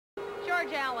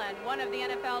George Allen, one of the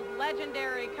NFL's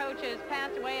legendary coaches,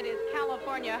 passed away at his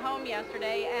California home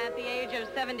yesterday at the age of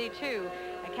 72.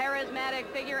 A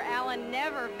charismatic figure, Allen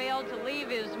never failed to leave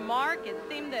his mark. It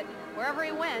seemed that wherever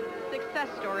he went, success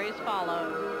stories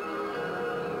followed.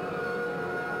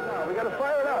 We got to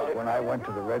fire it out. When I went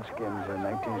to the Redskins in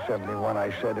 1971, I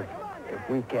said if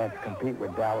we can't compete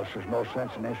with Dallas, there's no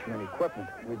sense in issuing equipment.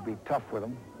 We'd be tough with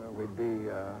them.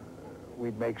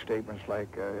 We'd make statements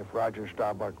like, if Roger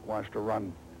Staubach wants to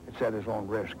run, it's at his own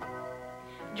risk.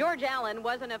 George Allen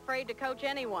wasn't afraid to coach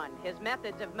anyone. His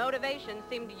methods of motivation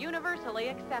seemed universally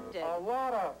accepted. A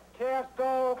lot of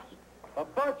cast-offs, a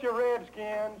bunch of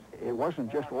Redskins. It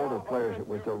wasn't just older players, it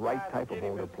was the right type of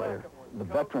older player. The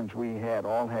veterans we had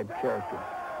all had character.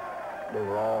 They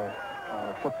were all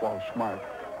football smart.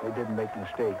 They didn't make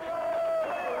mistakes.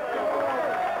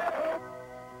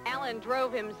 Allen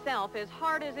drove himself as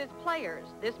hard as his players.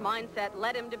 This mindset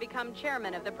led him to become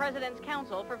chairman of the President's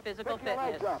Council for Physical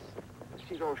Fitness.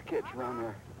 See those kids around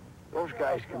there? Those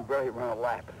guys can barely run a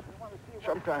lap.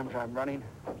 Sometimes I'm running,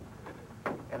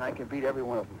 and I can beat every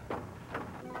one of them.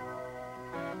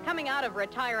 Coming out of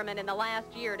retirement in the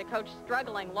last year to coach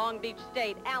struggling Long Beach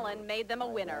State, Allen made them a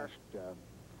winner. I asked,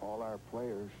 all our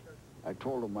players, I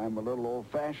told them I'm a little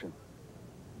old-fashioned,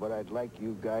 but I'd like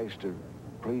you guys to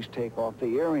please take off the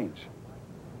earrings.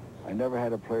 I never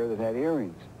had a player that had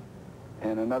earrings.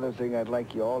 And another thing, I'd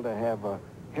like you all to have a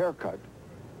haircut.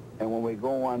 And when we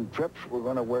go on trips, we're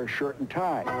going to wear shirt and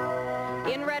tie.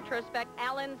 In retrospect,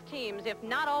 Allen's teams, if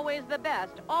not always the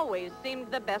best, always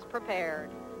seemed the best prepared.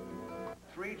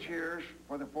 3 cheers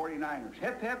for the 49ers.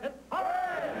 Hip, hip, hip.